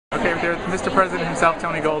with Mr. President himself,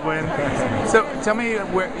 Tony Goldwyn. So tell me,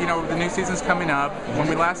 where the new season's coming up. When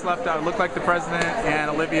we last left out, it looked like the President and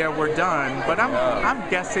Olivia were done, but I'm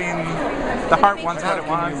guessing the heart wants what it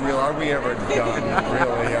wants. Are we ever done?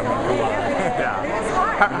 Really? I mean, Yeah.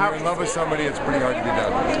 When you're in love with somebody, it's pretty hard to be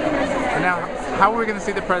done. Now, how are we going to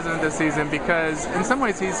see the President this season? Because in some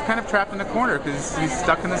ways he's kind of trapped in the corner because he's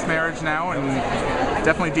stuck in this marriage now, and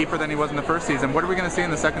definitely deeper than he was in the first season. What are we going to see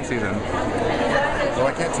in the second season? Well,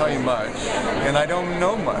 I can't tell you much, and I don't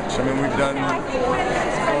know much. I mean, we've done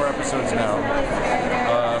 4 episodes now.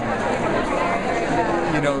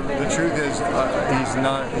 The truth is, he's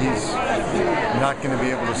not going to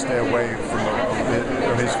be able to stay away from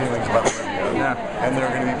his feelings about Olivia. Yeah. And there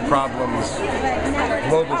are going to be problems,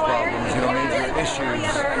 global problems, major issues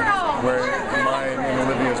where mine and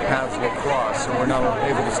Olivia's paths will cross, so we're not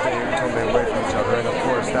able to stay totally away from each other, and of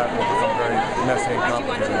course that will become very messy and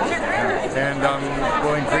complicated. And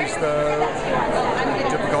will increase the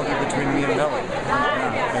difficulty between me and Nellie.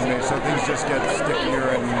 And so things just get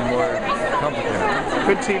stickier and more complicated.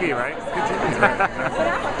 Good TV, right? Good TV,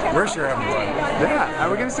 right? We're sure having fun. Yeah. Are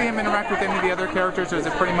we going to see him interact with any of the other characters, or is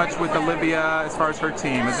it pretty much with Olivia as far as her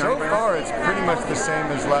team? So far, it's pretty much the same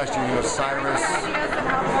as last year. Cyrus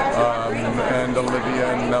and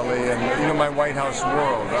Olivia and Melly and my White House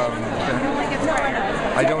world.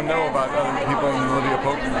 I don't know about other people in the Olivia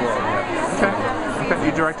Pope world yet. Okay.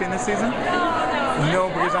 You directing this season? No,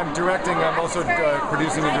 because I'm directing. I'm also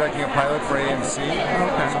producing and directing a pilot for AMC. So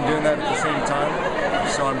I'm doing that at the same time.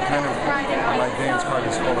 So I'm kind of, my dance card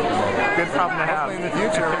is full at the moment. Good problem to have. Hopefully in the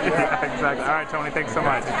future. Yeah, exactly. All right, Tony, thanks so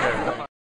much.